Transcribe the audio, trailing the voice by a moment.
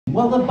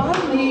Well, the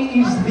banh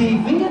mi is the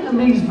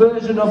Vietnamese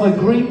version of a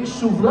Greek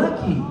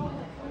souvlaki.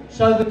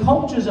 So the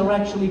cultures are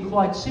actually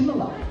quite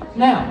similar.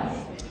 Now,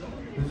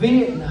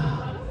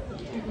 Vietnam,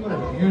 what a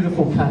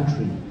beautiful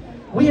country.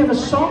 We have a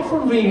song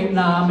from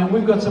Vietnam and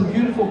we've got some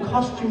beautiful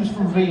costumes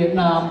from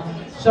Vietnam.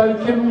 So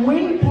can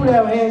we put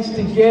our hands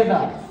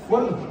together?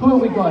 Who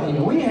have we got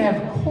here? We have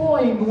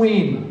Khôi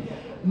Nguyen,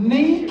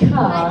 Ni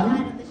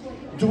Khan,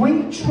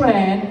 Duy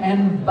Tran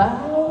and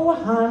Bao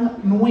Han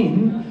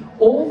Nguyen,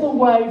 all the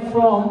way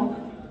from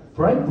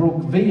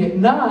Braybrook,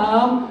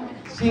 Vietnam,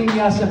 singing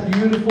us a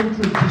beautiful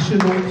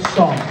traditional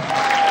song.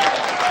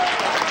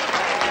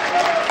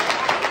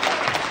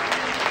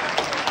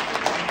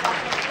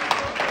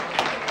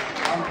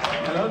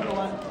 Hello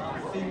everyone,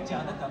 xin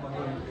chào tất cả mọi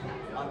người.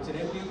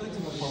 Today we are going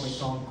to perform a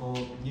song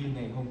called Như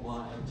Ngày Hôm Qua,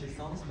 and this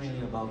song is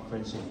mainly about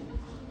friendship.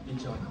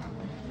 Enjoy.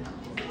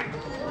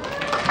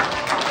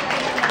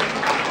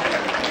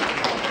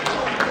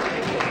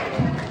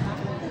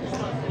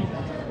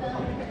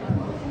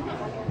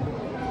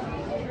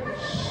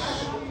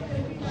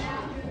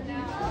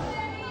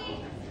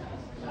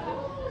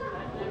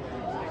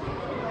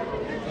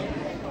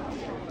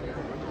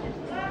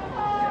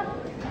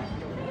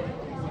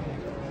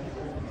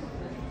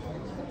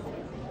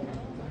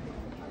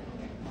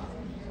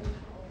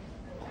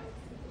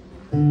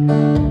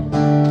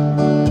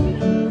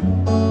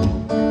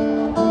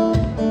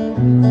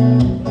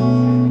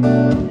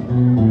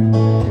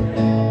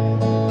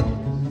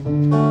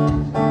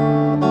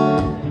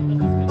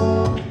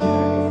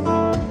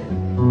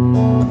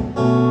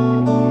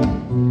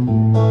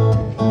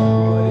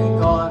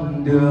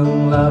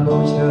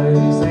 Bầu trời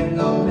xanh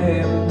ấm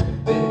êm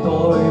bên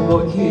tôi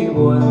mỗi khi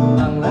buồn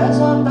lặng lẽ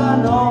xót ta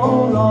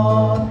nấu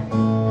lo.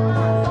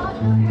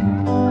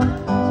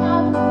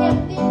 Trong niềm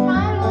tin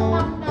mãi luôn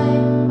đong đầy,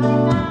 bài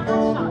ca đã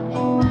chọn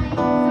đêm nay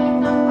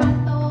dành tặng bạn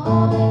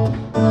tôi.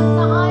 Luôn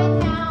dõi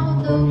theo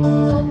từng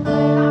dòng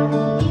người lặng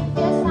im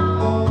phía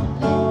sau,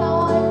 lên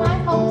tôi mãi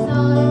không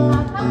rời mà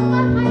thắc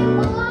mắc hay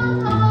mưa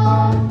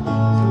không.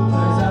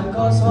 Thời gian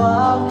có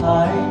xóa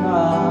phai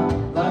nhòa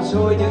và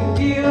rồi những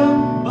ký ức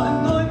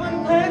bạn tôi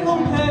vẫn thế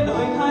không hề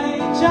đổi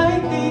thay trái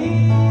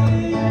tim.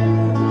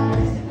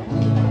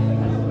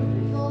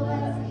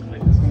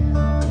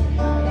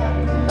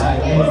 Tại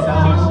vì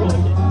sao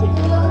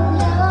Thương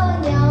nhớ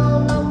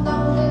nhau lòng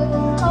đong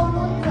đưa không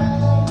muốn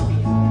rời,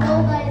 câu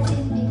vậy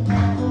xin bình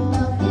an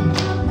ở phía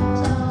trước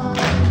trời.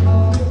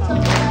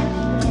 Trong anh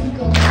trên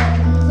cửa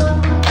thành rồi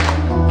mà anh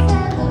cũng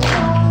sẽ vượt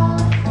qua.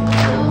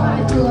 Dẫu hai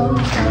phương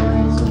trời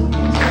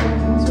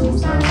dù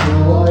xa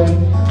xôi,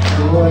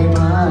 tôi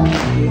mãi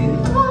nhìn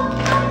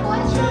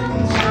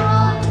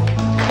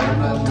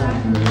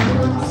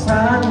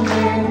sáng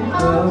lên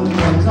cơn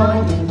giông dõi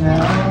nhìn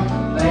theo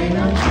tay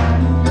nắm chặt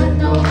gần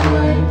đầu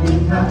người tim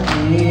khắc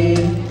ghi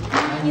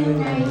như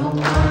ngày hôm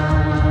qua.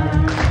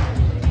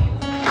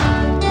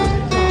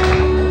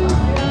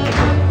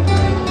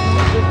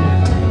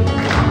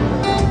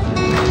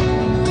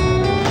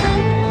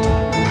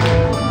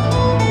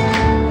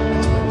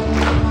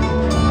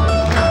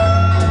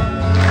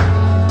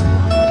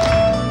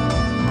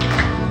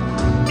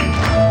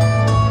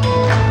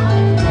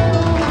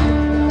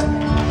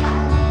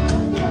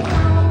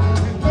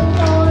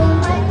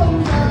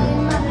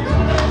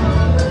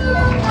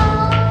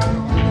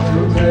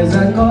 Thời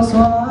gian có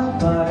xóa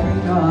phai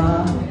nhòa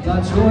và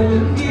trôi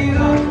những ký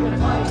ức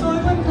mà tôi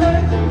vẫn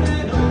thế không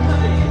hề đổi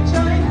thay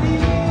trái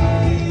tim.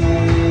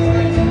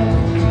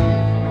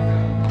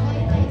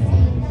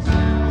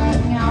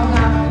 nhau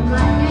gặp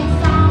lại ngày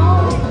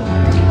sau,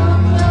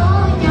 thương nhớ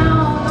nhau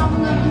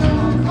lòng ngập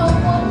ngừng không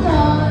muốn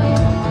rời.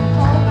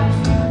 Cố gắng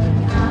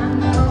bình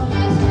an ở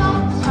phía trước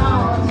cho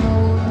dù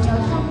nhiều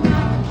trong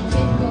ngày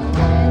trên đường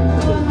quên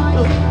tôi nói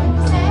chuyện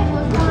sẽ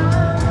vượt qua.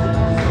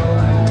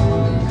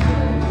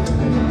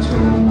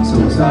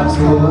 Dù xa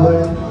xôi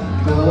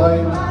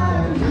tôi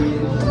mãi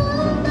nhìn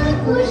Tới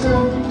cuối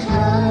chân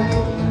trời,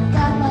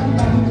 cảm ơn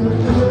lần từ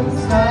phương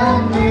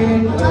xa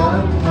lên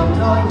ơn không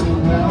nói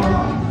nhìn nhau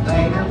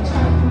tay nắm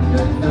chặt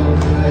gần đầu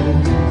người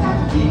tim khắc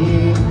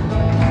ghi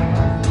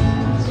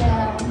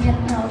treo nhật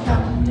nào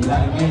tầm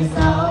lại ngày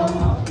sau.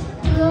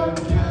 thương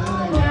nhớ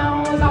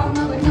nhau lòng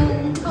ngập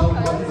ngừng không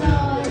muốn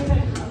rời.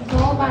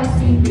 Cố bài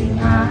xin bình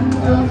an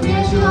ở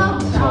phía trước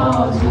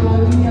cho dù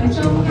nhiều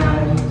trong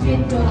ngày trên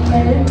đường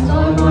lên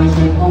rồi mọi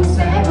chuyện cũng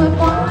sẽ vượt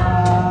qua.